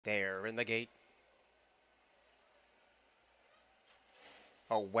There in the gate.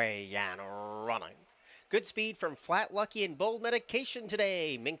 Away and running. Good speed from Flat Lucky and Bold Medication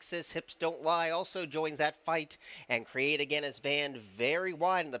today. Minx's Hips Don't Lie also joins that fight, and Create Again is Van very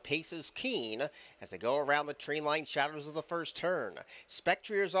wide, and the pace is keen as they go around the tree line shadows of the first turn.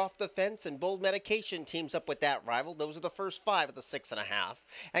 Spectrier's off the fence, and Bold Medication teams up with that rival. Those are the first 5 of the 6.5.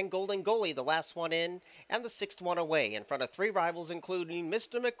 And Golden Goalie, the last one in, and the 6th one away, in front of 3 rivals, including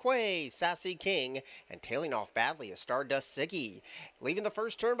Mr. McQuay, Sassy King, and tailing off badly is Stardust Ziggy. Leaving the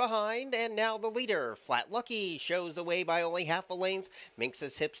first turn behind, and now the leader, Flat Lucky, shows the way by only half a length.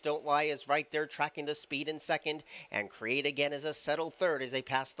 Minx's Hips Don't Lie is right there tracking the speed in second, and Create Again is a settled third as they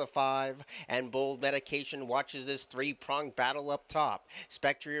pass the 5. And Bold Medication watches this 3-pronged battle up top.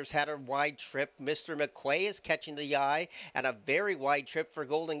 Spectrier's had a wide trip. Mr. McQuay is catching the eye, and a very wide trip for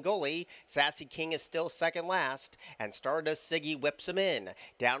Golden Goalie. Sassy King is still second last, and Stardust Ziggy whips him in.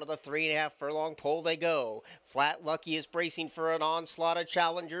 Down to the 3.5 furlong pole they go. Flat Lucky is bracing for an onslaught of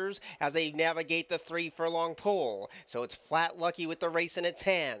challengers as they navigate the 3-furlong pole. So it's Flat Lucky with the race in its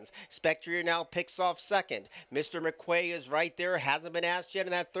hands. Spectrier now picks off second. Mr. McQuay is right there, hasn't been asked yet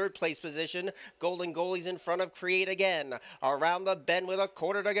in that 3rd place position. Golden Goalie's in front of Create Again. Around the bend with a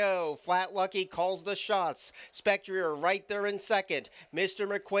quarter to go. Flat Lucky calls the shots. Spectrier right there in second. Mr.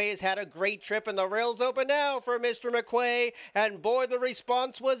 McQuay has had a great trip, and the rails open now for Mr. McQuay. And boy, the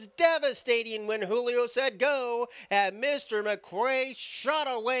response was devastating when Julio said go, and Mr. McQuay shot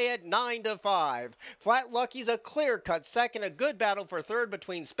away at 9-5. Flat Lucky's a clear-cut second, a good battle for third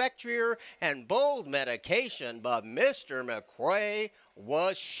between Spectrier and Bold Medication, but Mr. McQuay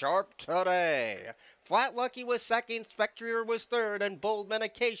was sharp today. Flat Lucky was second, Spectrier was third, and Bold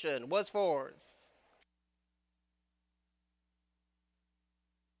Medication was fourth.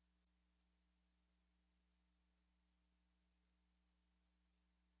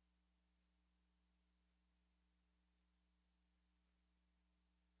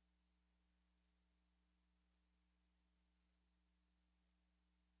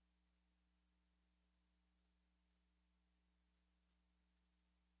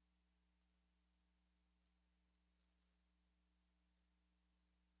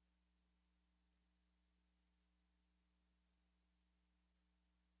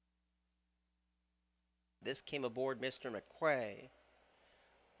 This came aboard Mr. McQuay,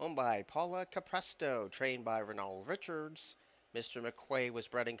 owned by Paula Capresto, trained by Renald Richards. Mr. McQuay was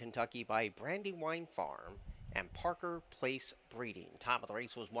bred in Kentucky by Brandywine Farm and Parker Place Breeding. Time of the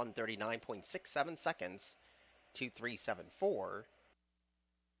race was 1:39.67 seconds, 2:374.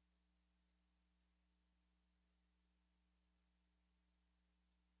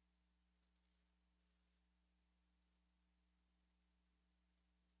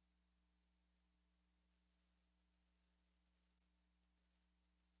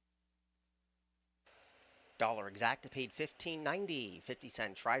 Dollar exacta paid $15.90.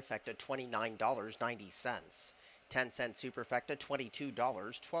 50-cent trifecta $29.90. 10-cent superfecta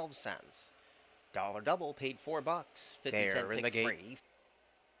 $22.12. Dollar double paid $4. 50-cent pick free.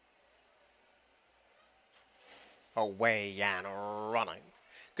 Away and running.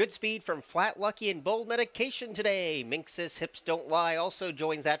 Good speed from Flat Lucky and Bold Medication today. Minx's Hips Don't Lie also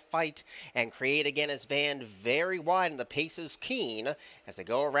joins that fight, and Create Again is Van very wide, and the pace is keen as they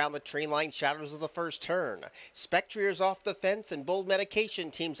go around the tree line shadows of the first turn. Spectrier's off the fence, and Bold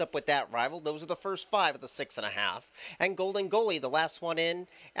Medication teams up with that rival. Those are the first 5 of the 6.5. And Golden Goalie, the last one in,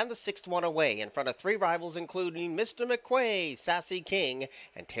 and the 6th one away, in front of 3 rivals, including Mr. McQuay, Sassy King,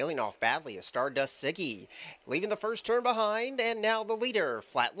 and tailing off badly is Stardust Ziggy. Leaving the first turn behind, and now the leader,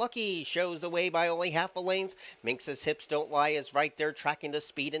 Flat Lucky, shows the way by only half a length. Minx's Hips Don't Lie is right there tracking the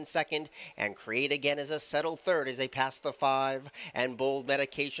speed in second, and Create Again is a settled third as they pass the 5. And Bold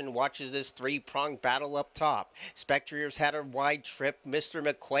Medication watches this 3-pronged battle up top. Spectrier's had a wide trip. Mr.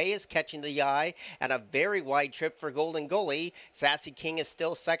 McQuay is catching the eye, and a very wide trip for Golden Goalie. Sassy King is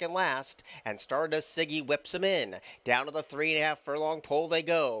still second last, and Stardust Ziggy whips him in. Down to the 3.5 furlong pole they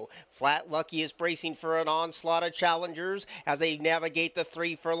go. Flat Lucky is bracing for an onslaught of challengers as they navigate the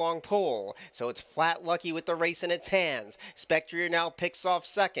 3-furlong pole. So it's Flat Lucky with the race in its hands. Spectrier now picks off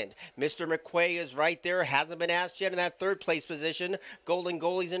second. Mr. McQuay is right there, hasn't been asked yet in that 3rd place position. Golden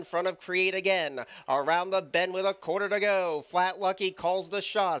Goalie's in front of Create Again. Around the bend with a quarter to go. Flat Lucky calls the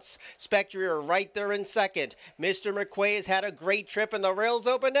shots. Spectrier right there in second. Mr. McQuay has had a great trip, and the rails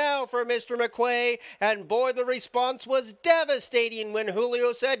open now for Mr. McQuay. And boy, the response was devastating when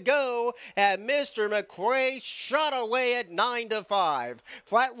Julio said go, and Mr. McQuay shot away at 9-5.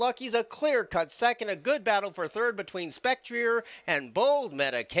 Flat Lucky's a clear-cut second, a good battle for third between Spectrier and Bold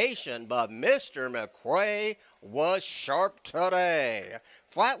Medication, but Mr. McQuay was sharp today.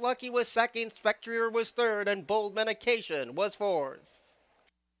 Flat Lucky was second, Spectrier was third, and Bold Medication was fourth.